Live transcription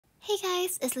Hey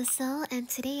guys, it's Lucille and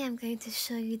today I'm going to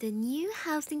show you the new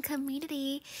housing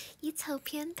community,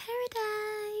 Utopian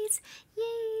Paradise!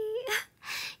 Yay!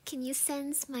 Can you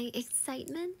sense my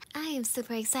excitement? I am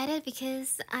super excited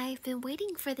because I've been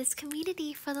waiting for this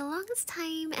community for the longest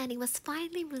time and it was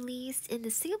finally released in the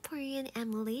Singaporean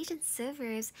and Malaysian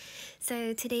servers.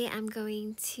 So today I'm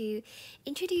going to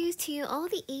introduce to you all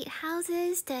the 8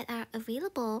 houses that are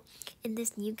available in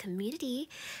this new community.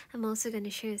 I'm also going to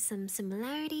share some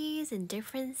similarities and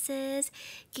differences,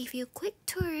 give you quick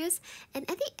tours, and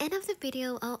at the end of the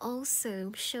video I'll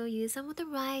also show you some of the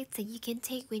rides that you can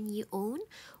take when you own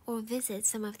or visit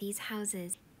some of these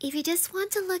houses. If you just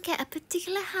want to look at a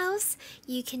particular house,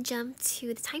 you can jump to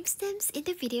the timestamps in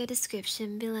the video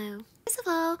description below. First of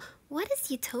all, what is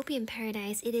Utopian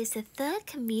Paradise? It is the 3rd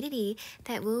community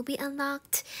that will be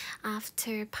unlocked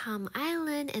after Palm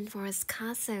Island and Forest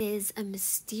Castle. It is a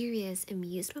mysterious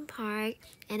amusement park,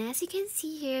 and as you can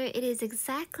see here, it is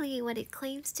exactly what it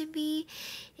claims to be.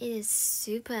 It is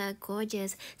super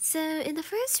gorgeous. So in the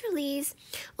first release,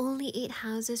 only 8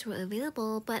 houses were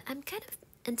available, but I'm kind of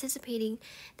anticipating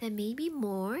there may be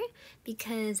more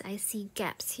because I see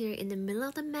gaps here in the middle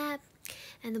of the map,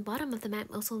 and the bottom of the map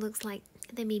also looks like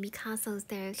there may be castles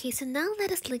there. Okay, so now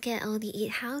let us look at all the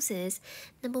 8 houses.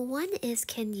 Number 1 is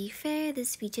Candy Fair.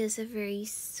 This features a very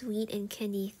sweet and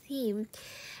candy theme,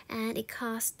 and it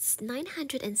costs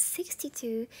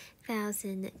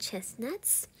 962,000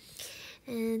 chestnuts.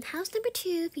 And house number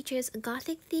 2 features a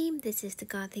Gothic theme. This is the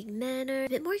Gothic Manor, a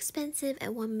bit more expensive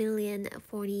at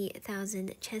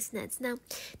 1,040,000 chestnuts. Now,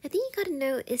 the thing you gotta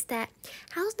know is that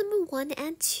house number 1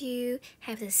 and 2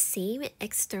 have the same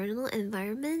external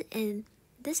environment, and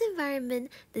this environment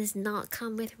does not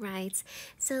come with rides.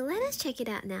 So let us check it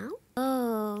out now.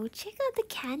 Oh, check out the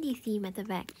candy theme at the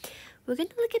back. We're going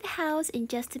to look at the house in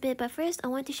just a bit, but first I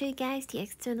want to show you guys the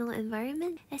external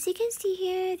environment. As you can see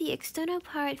here, the external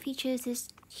part features this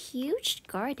huge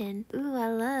garden. Ooh, I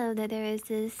love that there is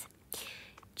this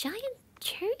giant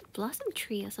cherry blossom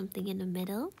tree or something in the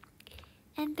middle.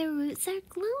 And the roots are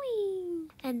glowing.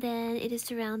 And then it is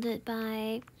surrounded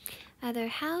by other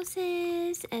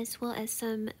houses as well as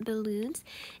some balloons.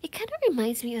 It kind of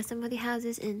reminds me of some of the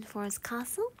houses in Forest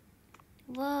Castle.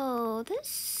 Whoa,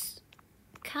 this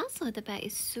castle at the back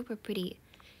is super pretty.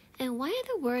 And why are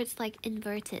the words like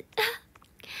inverted?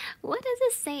 What does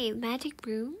it say? Magic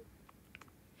broom?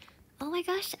 Oh my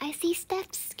gosh, I see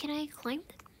steps. Can I climb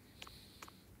them?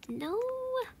 No.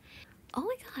 Oh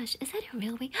my gosh, is that a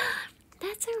railway?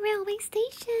 That's a railway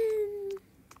station.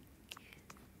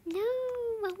 No,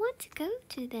 I want to go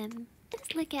to them.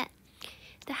 Let's look at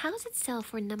the house itself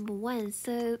for number 1.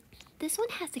 So this one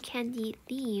has a candy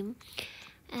theme,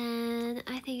 and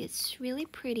I think it's really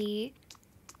pretty.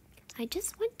 I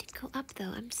just want to go up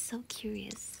though, I'm so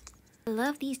curious. I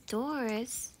love these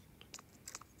doors.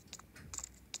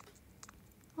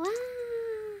 Wow,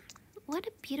 what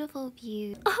a beautiful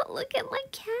view. Oh, look at my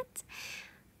cat.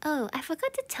 Oh, I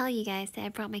forgot to tell you guys that I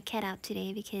brought my cat out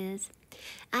today because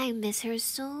I miss her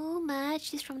so much.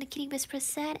 She's from the Kitty Whisperer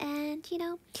set, and you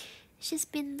know, she's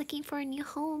been looking for a new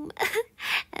home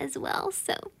as well.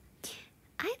 So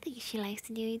I think she likes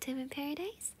the new Utopian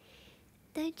Paradise.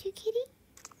 Don't you, kitty?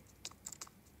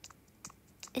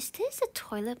 Is this a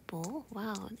toilet bowl?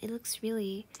 Wow, it looks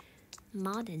really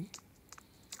modern.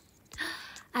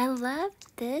 I love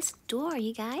this door,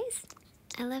 you guys.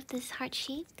 I love this heart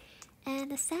shape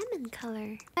and the salmon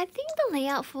color. I think the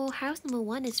layout for house number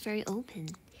 1 is very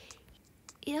open.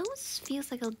 It almost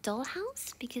feels like a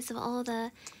dollhouse because of all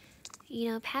the, you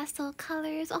know, pastel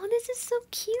colors. Oh, this is so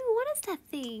cute. What is that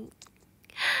thing?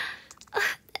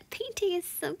 Oh, that painting is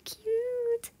so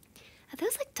cute. Are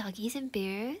those like doggies and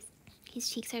bears? His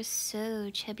cheeks are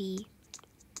so chubby.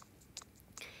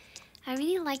 I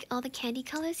really like all the candy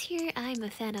colors here. I'm a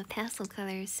fan of pastel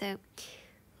colors, so...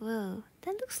 Whoa,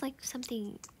 that looks like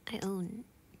something I own.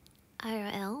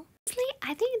 IRL? Honestly,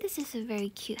 I think this is a very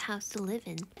cute house to live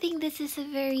in. I think this is a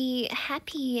very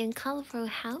happy and colorful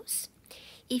house.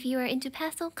 If you are into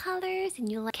pastel colors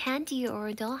and you like candy or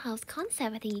a dollhouse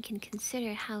concept, I think you can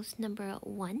consider house number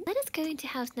 1. Let us go into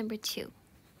house number 2.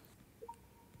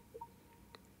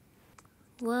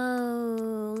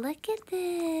 Whoa, look at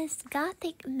this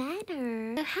Gothic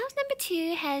Manor. So house number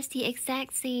 2 has the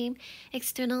exact same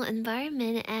external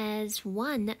environment as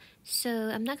 1, so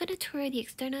I'm not going to tour the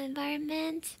external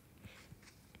environment,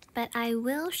 but I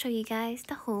will show you guys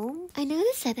the home. I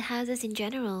noticed that the houses in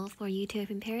general for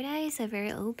Utopian Paradise are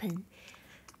very open.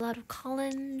 A lot of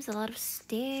columns, a lot of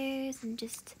stairs, and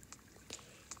just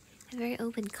a very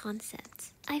open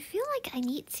concept. I feel like I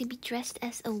need to be dressed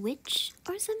as a witch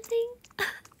or something.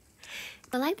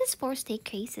 I like these 4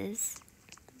 staircases.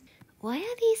 Why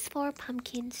are these 4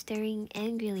 pumpkins staring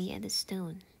angrily at the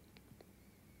stone?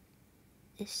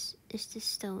 Is this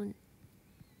stone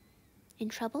in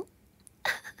trouble?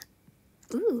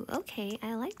 Ooh, okay,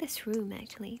 I like this room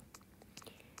actually.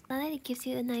 I like it gives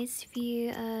you a nice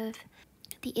view of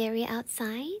the area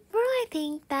outside. Well, I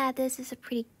think that this is a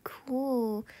pretty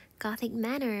cool Gothic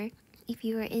manor. If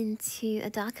you are into a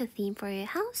darker theme for your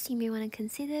house, you may want to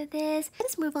consider this.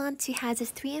 Let's move on to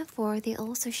houses 3 and 4. They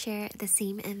also share the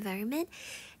same environment.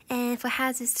 And for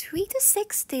houses 3 to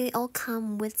 6, they all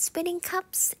come with spinning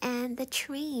cups and the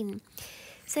train.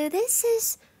 So this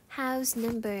is house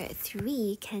number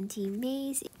 3, Candy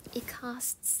Maze. It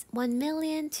costs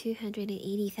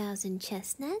 1,280,000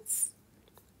 chestnuts.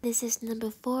 This is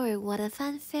number 4, Water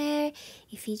Funfair.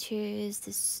 It features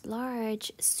this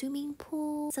large swimming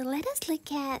pool. So let us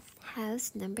look at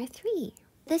house number 3.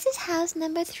 This is house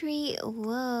number 3.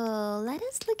 Whoa, let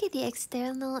us look at the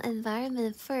external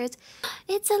environment first.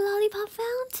 It's a lollipop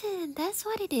fountain. That's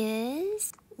what it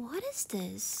is. What is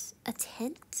this? A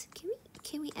tent?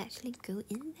 Can we actually go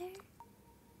in there?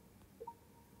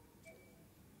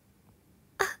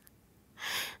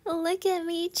 Look at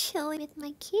me chilling with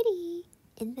my kitty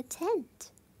in the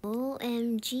tent.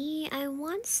 OMG, I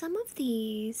want some of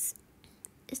these.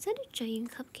 Is that a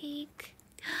giant cupcake?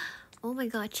 Oh my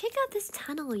god, check out this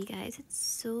tunnel, you guys. It's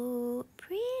so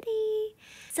pretty.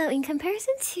 So in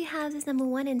comparison to houses number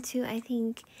 1 and 2, I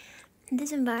think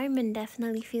this environment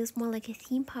definitely feels more like a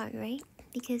theme park, right?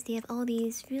 Because they have all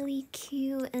these really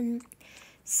cute and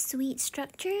sweet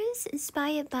structures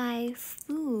inspired by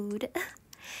food.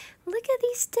 Look at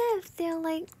these stuff. They're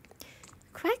like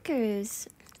crackers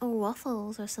or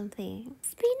waffles or something.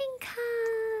 Spinning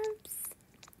cups.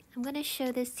 I'm gonna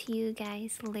show this to you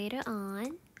guys later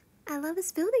on. I love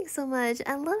this building so much.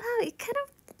 I love how it kind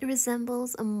of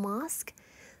resembles a mosque,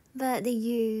 but they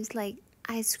use like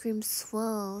ice cream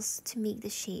swirls to make the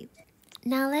shape.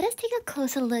 Now let us take a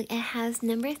closer look at house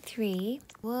number 3.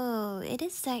 Whoa, it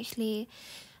is actually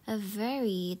a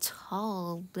very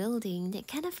tall building that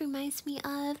kind of reminds me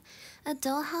of a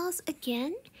dollhouse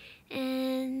again,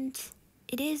 and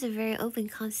it is a very open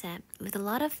concept with a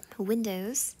lot of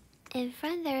windows. In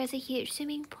front there is a huge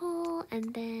swimming pool,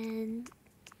 and then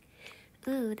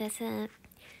ooh, there's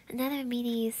another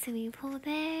mini swimming pool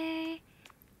there.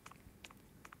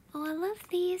 Oh, I love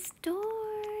these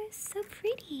doors, so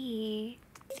pretty.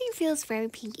 Everything feels very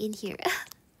pink in here.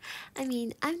 I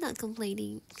mean, I'm not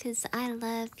complaining because I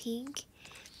love pink.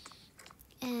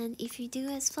 And if you do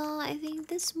as well, I think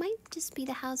this might just be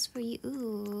the house for you.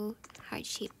 Ooh,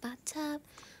 heart-shaped bathtub.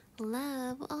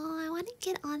 Love. Oh, I want to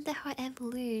get on the hot air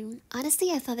balloon.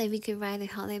 Honestly, I thought that we could ride the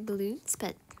hot air balloons,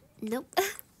 but nope.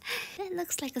 That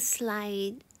looks like a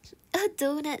slide. A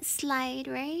donut slide,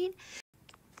 right?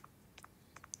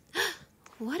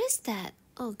 What is that?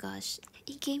 Oh gosh,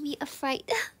 it gave me a fright.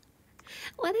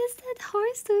 What is that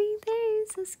horse doing there?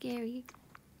 It's so scary.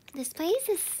 This place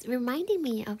is reminding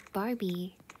me of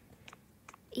Barbie.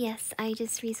 Yes, I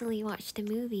just recently watched the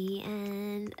movie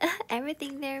and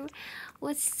everything there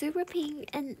was super pink,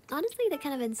 and honestly that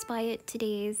kind of inspired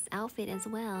today's outfit as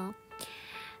well,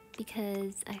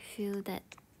 because I feel that,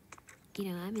 you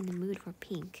know, I'm in the mood for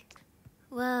pink.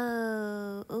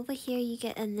 Whoa, over here you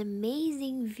get an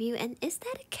amazing view, and is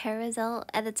that a carousel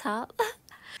at the top?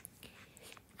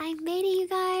 I made it, you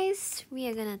guys. We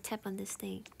are gonna tap on this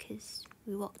thing because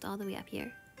we walked all the way up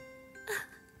here.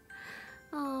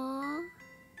 Aww.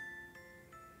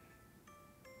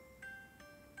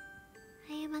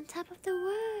 I am on top of the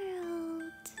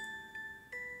world.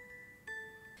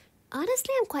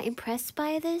 Honestly, I'm quite impressed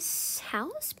by this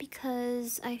house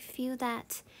because I feel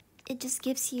that it just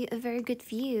gives you a very good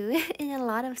view in a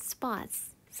lot of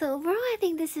spots. So overall, I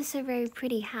think this is a very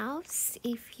pretty house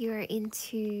if you're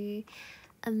into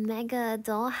a mega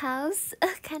dollhouse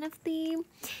kind of theme.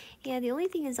 Yeah, the only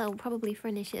thing is I'll probably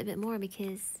furnish it a bit more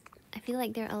because I feel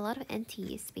like there are a lot of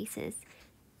empty spaces.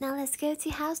 Now let's go to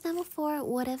house number 4,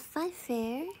 Water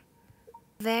Funfair.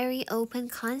 Very open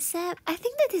concept. I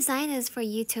think the designers for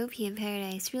Utopian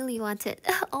PARADISE really wanted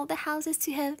all the houses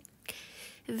to have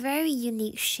very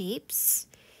unique shapes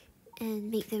and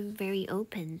make them very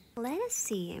open. Let us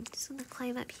see. I'm just gonna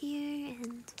climb up here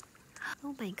and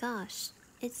oh my gosh,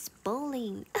 it's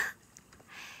bowling.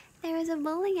 There is a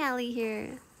bowling alley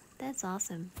here. That's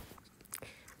awesome.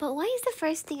 But why is the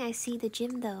first thing I see the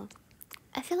gym though?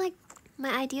 I feel like my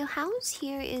ideal house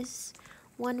here is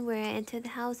one where I enter the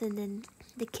house and then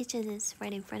the kitchen is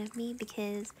right in front of me,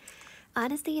 because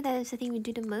honestly that is the thing we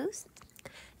do the most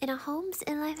in our homes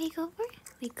in Life Makeover.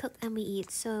 We cook and we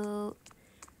eat, so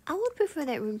I would prefer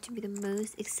that room to be the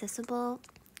most accessible.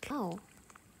 Oh.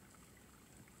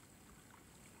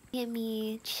 Get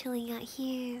me chilling out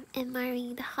here,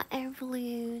 admiring the hot air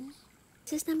balloon.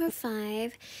 This is number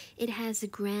 5. It has a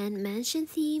grand mansion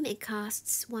theme. It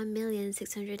costs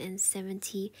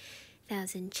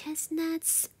 1,670,000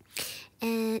 chestnuts.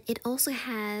 And it also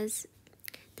has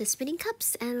the spinning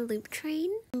cups and a loop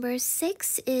train. Number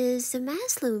 6 is the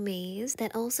Maslow maze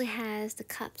that also has the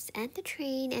cups and the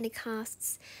train, and it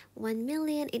costs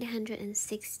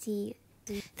 1,860,000.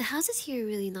 The houses here are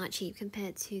really not cheap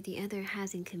compared to the other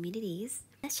housing communities.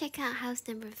 Let's check out house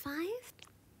number 5.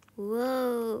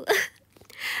 Whoa!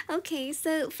 Okay,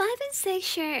 so 5 and 6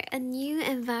 share a new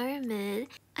environment.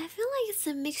 I feel like it's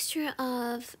a mixture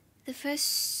of the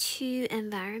first 2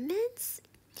 environments.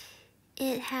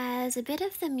 It has a bit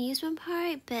of the amusement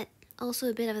part, but also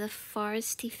a bit of the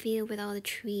foresty feel with all the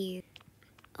trees.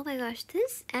 Oh my gosh,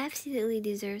 this absolutely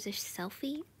deserves a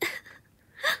selfie.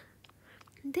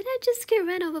 Did I just get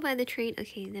run over by the train?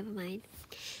 Okay, never mind.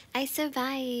 I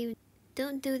survived.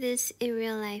 Don't do this in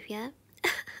real life, yeah?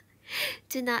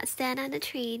 Do not stand on the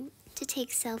train to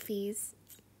take selfies.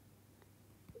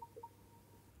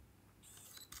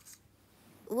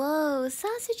 Whoa,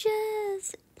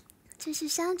 sausages! 这是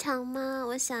香肠吗？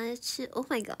我想要吃。Oh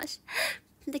my gosh,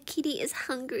 the kitty is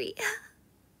hungry.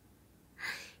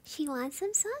 She wants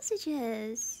some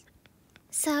sausages.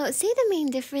 So, say the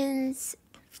main difference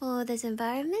for this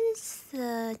environment is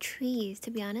the trees,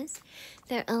 to be honest.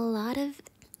 There are a lot of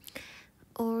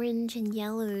orange and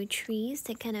yellow trees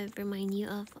that kind of remind you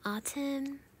of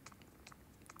autumn.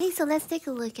 Okay, so let's take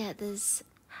a look at this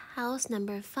house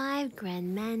number 5,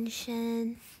 Grand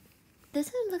Mansion. This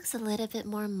one looks a little bit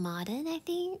more modern, I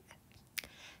think.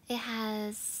 It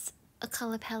has a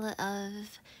color palette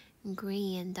of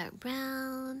gray and dark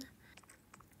brown.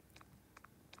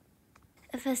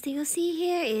 The first thing you'll see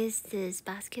here is this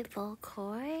basketball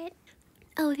court.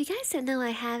 Oh, if you guys don't know,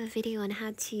 I have a video on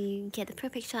how to get the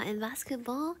perfect shot in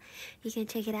basketball. You can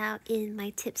check it out in my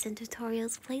tips and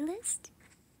tutorials playlist.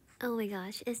 Oh my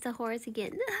gosh, it's the horse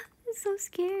again. It's so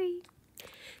scary.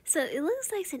 So it looks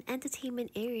like it's an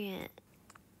entertainment area.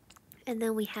 And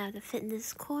then we have the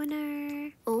fitness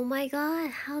corner. Oh my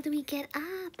god, how do we get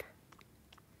up?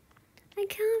 I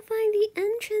can't find the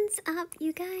entrance up,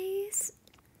 you guys.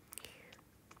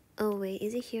 Oh wait,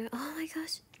 is it here? Oh my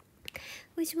gosh.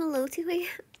 为什么楼梯会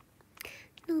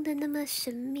弄得那么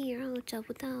神秘，让我找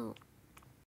不到？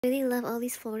 Really love all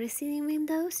these floor-to-ceiling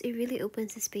windows. It really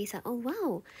opens the space up. Oh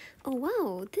wow! Oh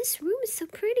wow! This room is so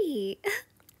pretty!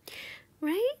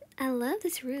 Right? I love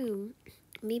this room.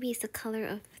 Maybe it's the color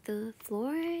of the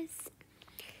floors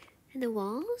and the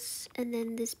walls, and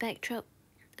then this backdrop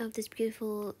of this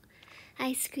beautiful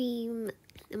ice cream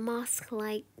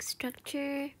mosque-like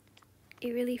structure.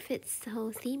 It really fits the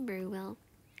whole theme very well.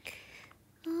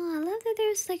 Oh, I love that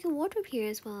there's like a wardrobe here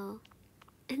as well.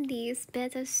 And these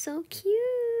beds are so cute.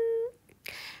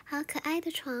 好可爱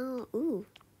的床哦. Ooh,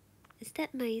 is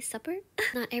that my supper?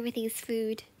 Not everything is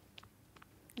food.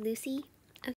 Lucy?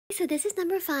 Okay, so this is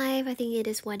number 5. I think it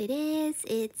is what it is.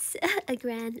 It's a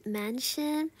grand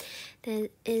mansion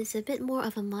that is a bit more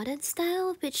of a modern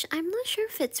style, which I'm not sure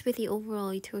fits with the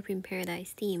overall Utopian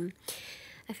Paradise theme.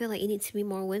 I feel like it needs to be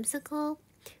more whimsical,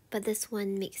 but this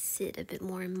one makes it a bit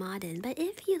more modern. But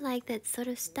if you like that sort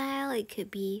of style, it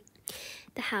could be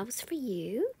the house for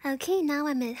you. Okay, now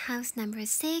I'm at house number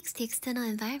 6. The external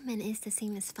environment is the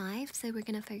same as 5, so we're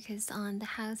gonna focus on the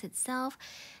house itself.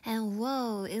 And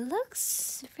whoa, it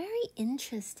looks very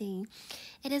interesting.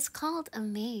 It is called a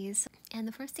maze, and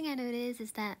the first thing I noticed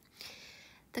is that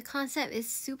the concept is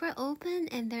super open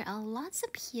and there are lots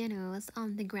of pianos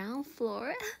on the ground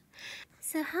floor.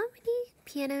 So how many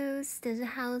pianos does a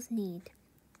house need?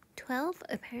 12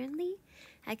 apparently.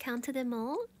 I counted them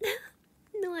all.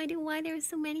 No idea why there are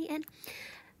so many. And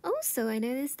also I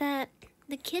noticed that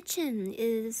the kitchen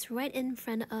is right in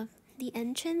front of the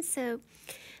entrance, so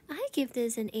I give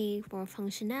this an A for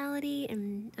functionality,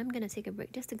 and I'm gonna take a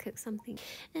break just to cook something.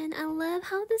 And I love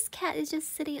how this cat is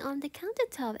just sitting on the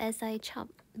countertop as I chop.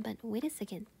 But wait a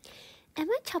second, am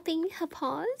I chopping her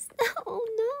paws? Oh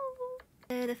no!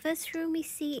 The first room we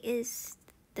see is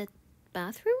the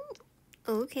bathroom.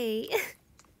 Okay.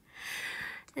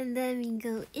 And then we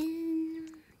go in.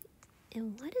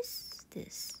 And what is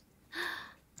this?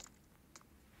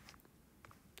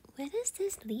 Where does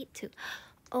this lead to?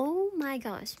 Oh my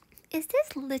gosh. Is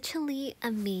this literally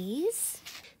a maze?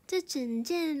 这整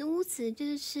间屋子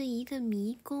就是一个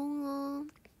迷宫哦。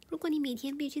如果你每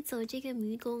天必须走这个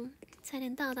迷宫才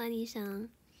能到达你想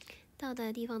到达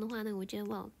的地方的话呢，我觉得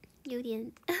哇，有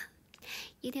点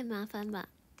麻烦吧。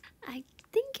I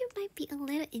think it might be a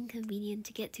little inconvenient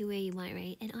to get to where you want,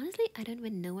 right? And honestly, I don't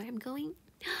even know where I'm going.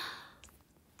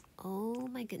 Oh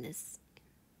my goodness.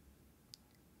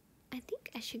 I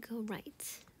think I should go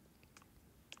right.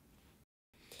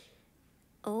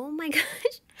 Oh my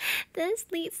gosh. This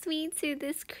leads me to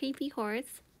this creepy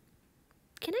horse.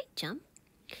 Can I jump?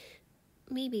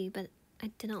 Maybe, but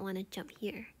I do not want to jump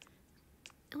here.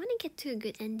 I want to get to a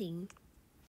good ending.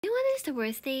 You know what is the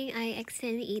worst thing? I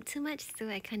accidentally ate too much, so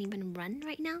I can't even run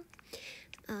right now.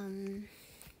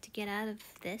 To get out of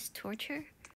this torture.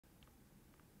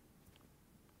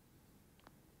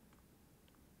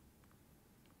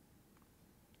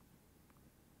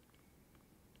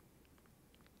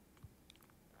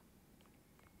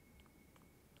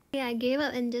 Yeah, I gave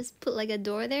up and just put like a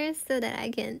door there so that I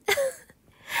can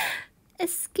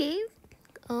escape.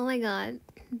 Oh my god,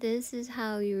 this is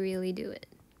how you really do it.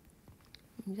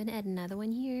 I'm gonna add another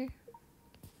one here.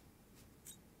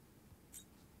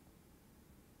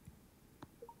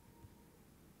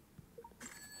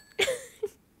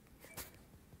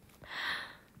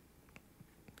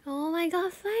 Oh my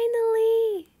god,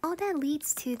 finally! All that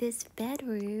leads to this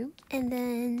bedroom. And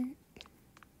then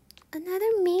another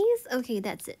maze? Okay,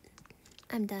 that's it.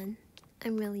 I'm done.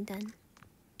 I'm really done.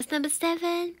 It's number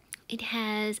 7. It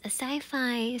has a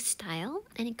sci-fi style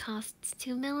and it costs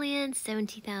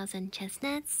 2,070,000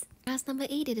 chestnuts. House number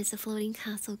 8, it is a floating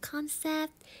castle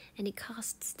concept and it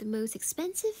costs the most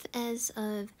expensive as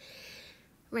of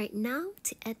right now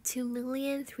at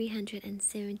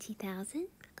 2,370,000.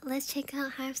 Let's check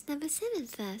out house number 7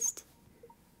 first.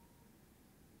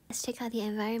 Let's check out the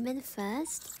environment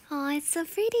first. Oh, it's so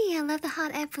pretty. I love the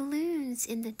hot air balloons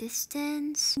in the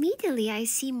distance. Immediately, I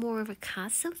see more of a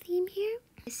castle theme here.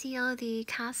 I see all the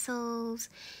castles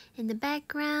in the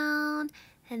background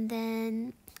and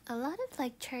then a lot of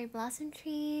like cherry blossom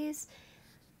trees.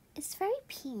 It's very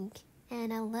pink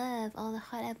and I love all the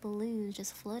hot air balloons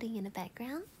just floating in the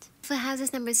background. For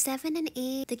houses number 7 and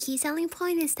 8, the key selling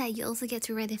point is that you also get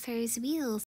to ride the Ferris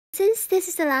wheels. Since this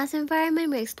is the last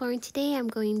environment we're exploring today, I'm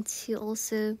going to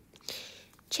also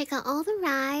check out all the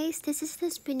rides. This is the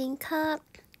spinning cup.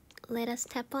 Let us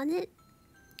tap on it.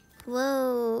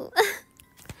 Whoa!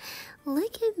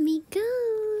 Look at me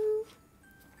go!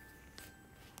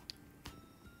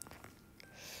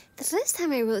 The first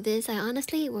time I wrote this, I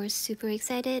honestly was super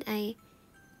excited. I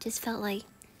just felt like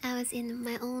I was in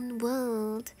my own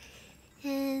world.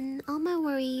 And all my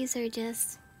worries are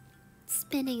just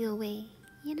spinning away,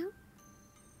 you know?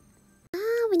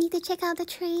 Ah, we need to check out the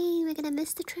train. We're gonna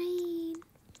miss the train.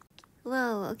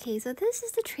 Whoa, okay, so this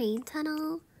is the train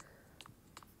tunnel.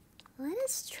 Let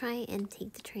us try and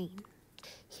take the train.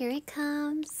 Here it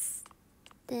comes.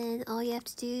 Then all you have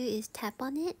to do is tap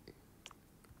on it.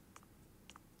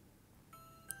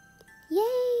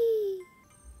 Yay!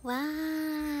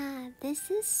 Wow,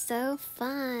 this is so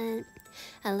fun.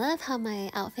 I love how my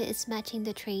outfit is matching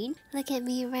the train. Look at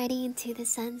me riding into the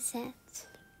sunset.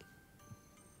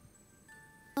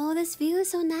 Oh, this view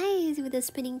is so nice with the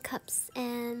spinning cups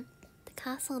and the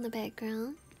castle in the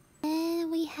background. And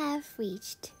we have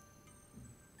reached.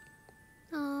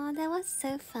 Oh, that was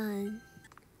so fun.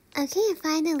 Okay,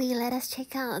 finally, let us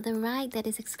check out the ride that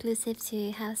is exclusive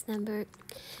to house number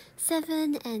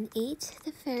 7 and 8,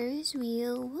 the Ferris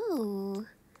wheel. Whoa.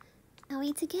 Can't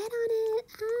wait to get on it.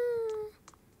 Ah.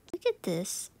 Look at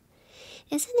this.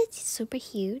 Isn't it super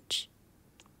huge?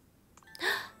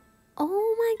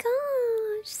 Oh my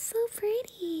gosh, so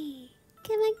pretty.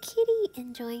 Look at my kitty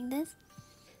enjoying this.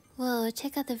 Whoa,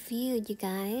 check out the view, you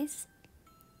guys.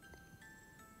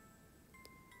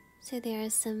 So there are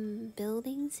some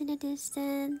buildings in the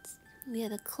distance. We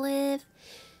have a cliff.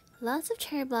 Lots of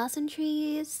cherry blossom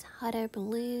trees, hot air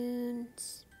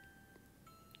balloons,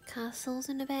 castles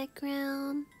in the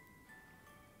background.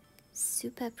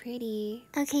 Super pretty.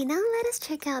 Okay, now let us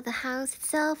check out the house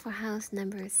itself for house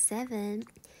number 7.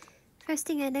 First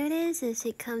thing I notice is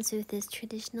it comes with this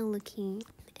traditional looking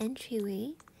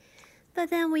entryway. But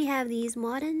then we have these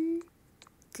modern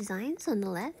designs on the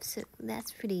left, so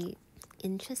that's pretty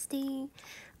interesting.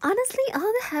 Honestly, all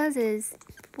the houses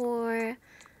for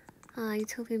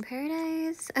Utopian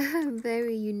Paradise are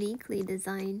very uniquely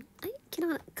designed. I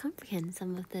cannot comprehend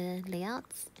some of the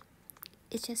layouts.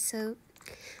 It's just so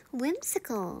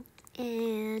whimsical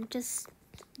and just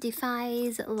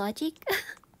defies logic.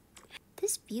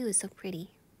 This view is so pretty.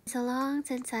 It's so long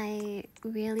since I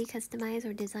really customized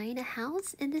or designed a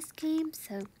house in this game,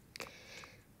 so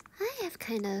I have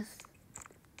kind of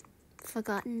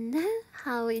forgotten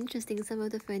how interesting some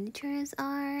of the furnitures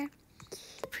are.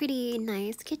 Pretty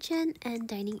nice kitchen and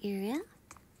dining area.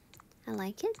 I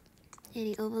like it. And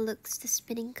it overlooks the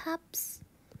spinning cups.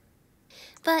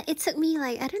 But it took me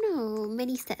like, I don't know,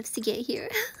 many steps to get here.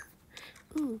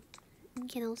 Ooh, you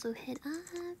can also head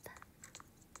up.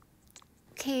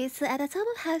 Okay, so at the top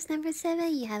of house number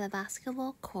 7, you have a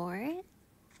basketball court.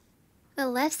 The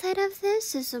left side of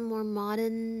this is a more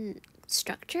modern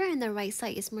structure and the right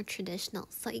side is more traditional.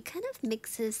 So it kind of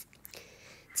mixes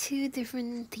two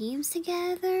different themes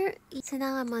together. So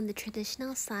now I'm on the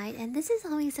traditional side and this is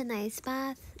always a nice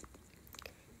bath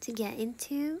to get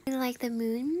into. I like the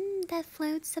moon that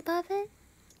floats above it.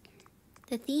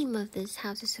 The theme of this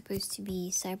house is supposed to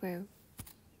be cyberpunk,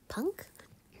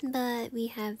 but we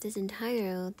have this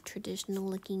entire traditional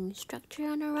looking structure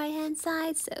on the right hand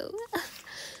side, so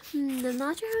I'm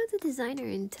not sure how the designer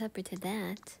interpreted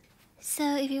that.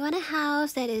 So if you want a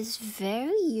house that is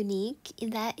very unique in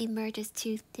that it merges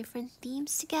two different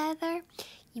themes together,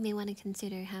 you may want to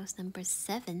consider house number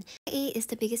 7. 8 is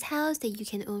the biggest house that you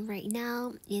can own right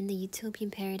now in the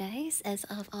Utopian Paradise as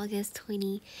of August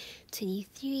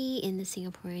 2023 in the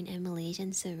Singaporean and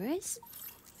Malaysian servers.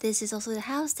 This is also the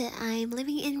house that I'm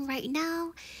living in right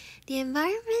now. The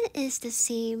environment is the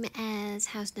same as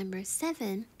house number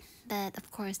 7, but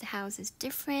of course the house is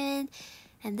different.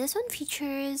 And this one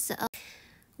features a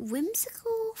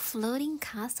whimsical floating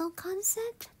castle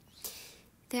concept.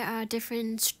 There are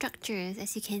different structures,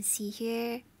 as you can see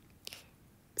here,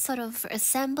 sort of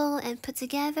assembled and put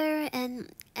together,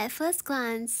 and at first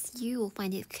glance, you will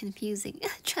find it confusing.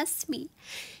 Trust me.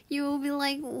 You will be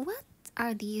like, what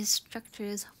are these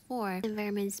structures for? The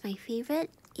environment is my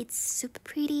favorite. It's super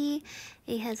pretty.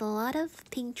 It has a lot of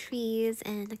pink trees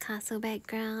and a castle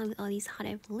background with all these hot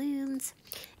air balloons.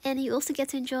 And you also get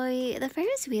to enjoy the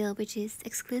Ferris wheel, which is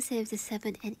exclusive to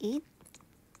 7 and 8.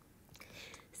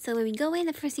 So when we go in,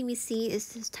 the first thing we see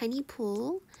is this tiny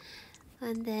pool.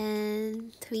 And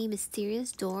then 3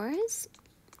 mysterious doors.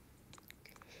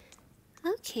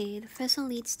 Okay, the first one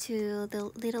leads to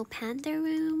the little panda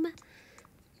room.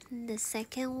 And the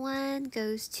second one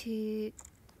goes to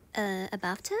a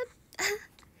bathtub.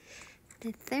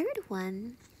 The third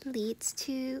one leads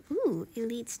to... Ooh, it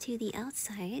leads to the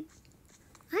outside.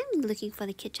 I'm looking for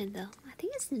the kitchen though. I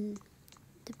think it's in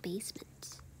the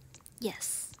basement.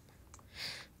 Yes.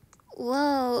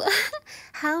 Whoa,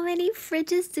 how many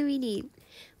fridges do we need?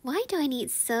 Why do I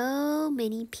need so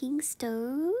many pink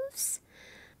stoves?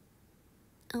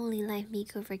 Only Life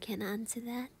Makeover can answer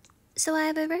that. So I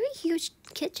have a very huge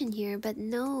kitchen here, but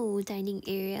no dining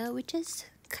area, which is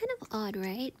kind of odd,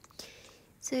 right?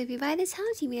 So if you buy this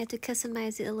house, you may have to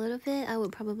customize it a little bit. I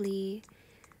would probably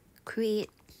create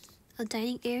a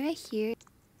dining area here.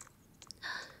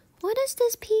 What is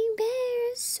this pink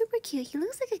bear? Super cute. He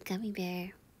looks like a gummy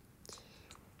bear.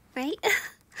 Right?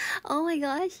 Oh my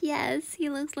gosh, yes, he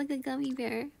looks like a gummy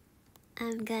bear.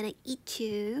 I'm gonna eat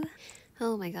you.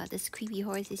 Oh my god, this creepy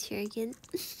horse is here again.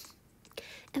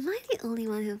 Am I the only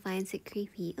one who finds it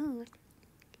creepy? Oh,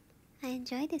 I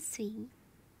enjoy this swing.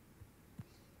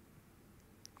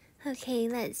 Okay,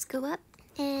 let's go up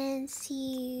and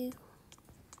see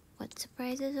what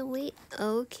surprises await.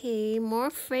 Okay, more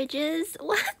fridges.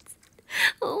 What?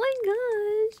 Oh my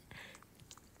gosh.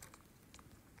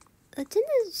 真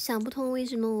的想不通为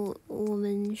什么我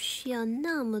们需要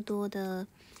那么多的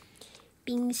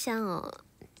冰箱哦。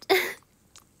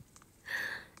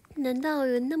难道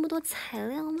有那么多材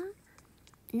料吗？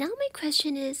 Now my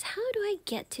question is, how do I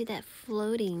get to that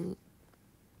floating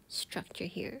structure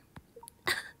here?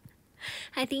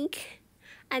 I think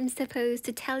I'm supposed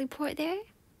to teleport there.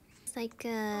 It's like,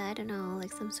 I don't know,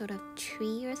 like some sort of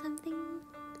tree or something.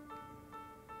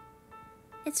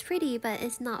 It's pretty, but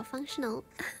it's not functional.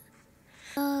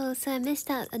 Oh, so I missed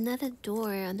out another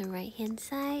door on the right hand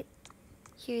side.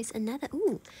 Here's another.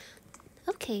 Ooh,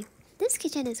 okay. This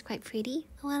kitchen is quite pretty.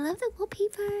 Oh, I love the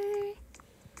wallpaper.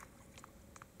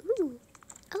 Ooh,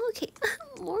 oh, okay.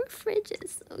 More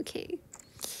fridges. Okay.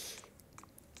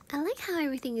 I like how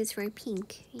everything is very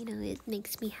pink. You know, it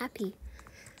makes me happy.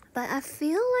 But I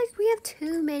feel like we have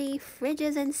too many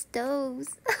fridges and stoves.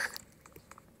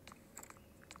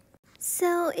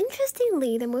 So,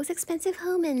 interestingly, the most expensive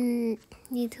home in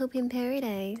Utopian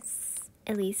Paradise,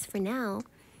 at least for now,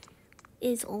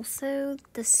 is also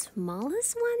the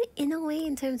smallest one in a way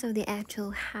in terms of the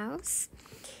actual house,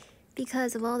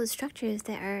 because of all the structures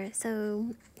that are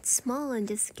so small and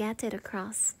just scattered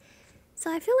across.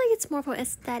 So I feel like it's more for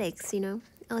aesthetics, you know,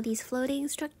 all these floating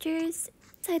structures.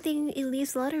 So I think it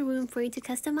leaves a lot of room for you to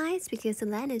customize because the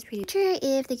land is pretty. Sure,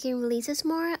 if the game releases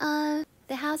more of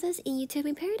the houses in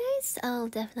Utopian Paradise, I'll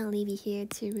definitely be here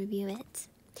to review it.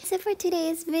 So for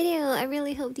today's video, I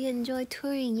really hope you enjoyed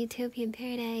touring Utopian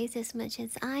Paradise as much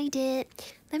as I did.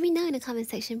 Let me know in the comment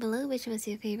section below which was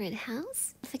your favorite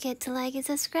house. Don't forget to like and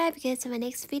subscribe because in my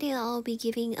next video I'll be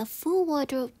giving a full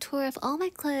wardrobe tour of all my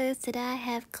clothes that I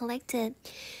have collected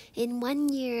in 1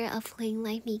 year of playing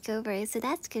Life Makeover. So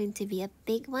that's going to be a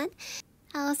big one.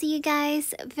 I'll see you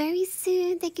guys very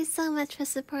soon. Thank you so much for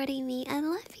supporting me. I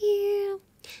love you.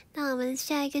 那我们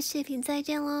下一个视频再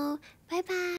见喽，拜拜。